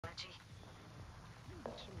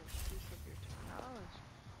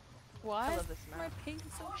Why I is love this my map. ping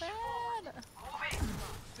so bad? I'm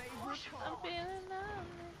feeling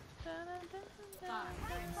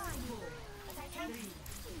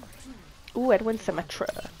Ooh, Edwin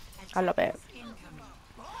Symmetra. I love it.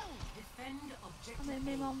 I'm in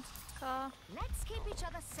my mom's car. Let's keep each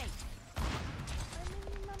other safe. I'm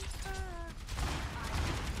in my mom's car.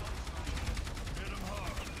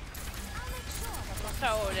 I'll make sure that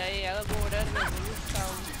Ciao, jag går där nu. Ciao.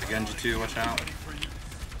 Genji too, watch out.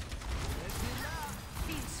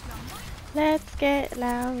 Let's get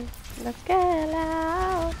loud. Let's get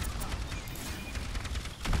loud.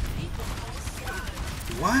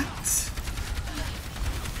 What?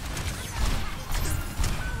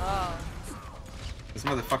 Oh, This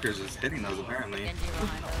motherfucker's just hitting those apparently. Genji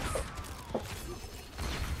behind us.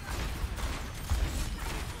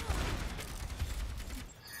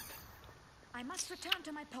 I must return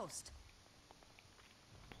to my post.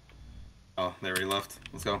 Oh, there he left.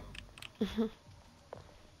 Let's go. What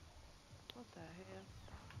the hell?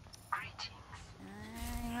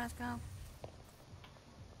 Let's go.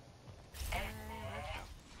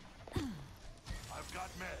 I've got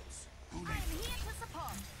meds. Who I'm needs here to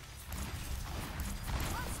support.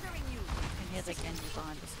 Clustering you. I can hear the Genji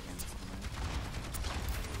behind us again somewhere.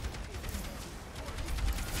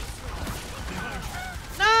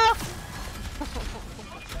 No!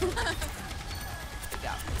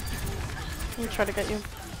 Let me try to get you.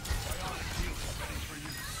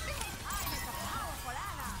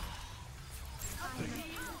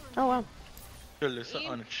 Oh wow. Shalissa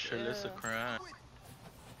on Shalissa cry.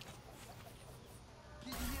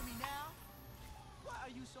 Can you hear me now? Why are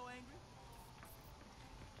you so angry?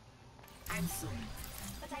 I'm sorry,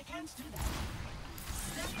 but I can't do that.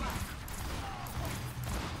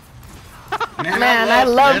 Man, I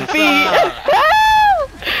love feet.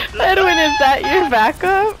 Edwin, is that your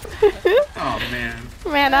backup? Oh man.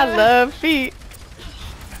 Man, I love feet.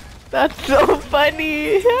 That's so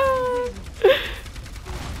funny.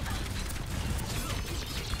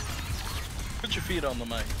 Put your feet on the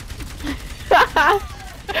mic.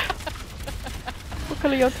 What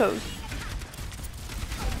color are your toes?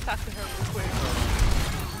 Talk to her real quick.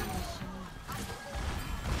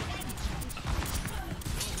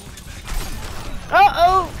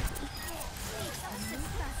 Uh-oh!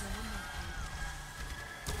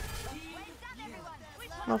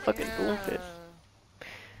 Motherfucking goldfish.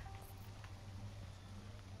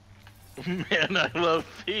 Man, I love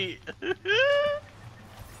feet.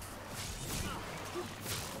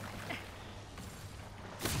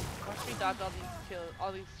 Watch me dodge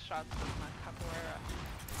all these shots with my capoeira.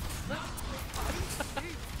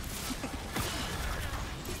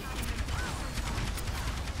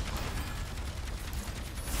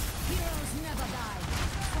 Heroes never die.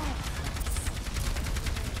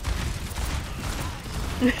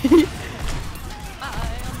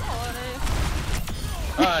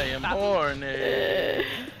 I am horny.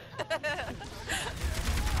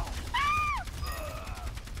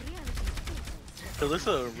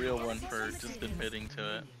 Shalissa a real one for just admitting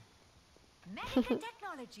to it. Medical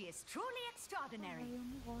technology is truly extraordinary.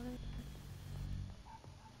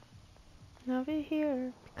 Now we're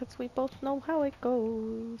here because we both know how it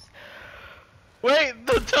goes. Wait,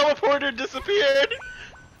 the teleporter disappeared.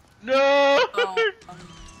 No.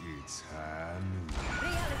 It's time.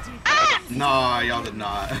 Reality. Nah, y'all did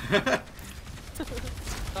not.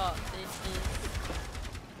 Oh, this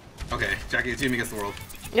is... Okay, Jackie, team against the world.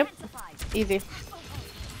 Yep. Easy.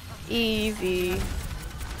 Easy. You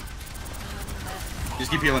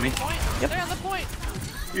just keep healing me. Yep. They're on the point.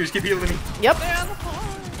 You just keep healing me. Yep. They're on the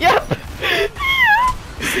point. Yep.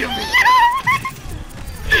 Just heal me.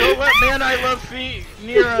 Don't let Man I Love Feet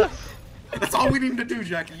near us. That's all we need to do,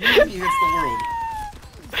 Jackie. You and me against the world.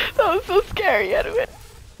 That was so scary, Edwin.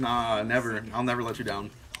 Nah, never. I'll never let you down.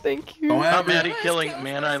 Thank you. Don't Not ever. Maddie killing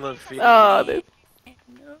Man I Love Feet. Oh, this.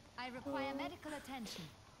 I require medical attention.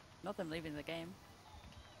 Not them leaving the game.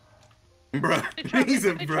 Bruh. They trapped me. He's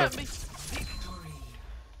a They bruh. trapped me.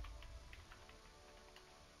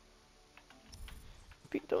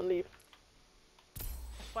 Pete, don't leave.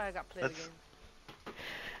 That's why I got played That's- again.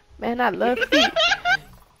 Man, I love feet.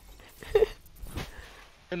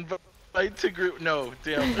 Invite to group. No,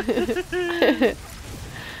 damn.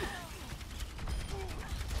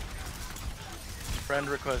 Friend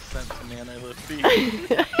request sent to Man I Love Feet.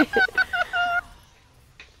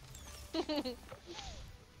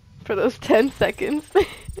 For those 10 seconds.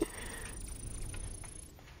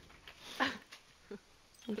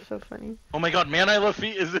 It's so funny. Oh my god, Man I Love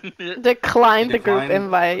Feet is in here. Decline the group Decline.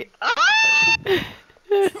 invite.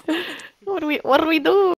 What do we do?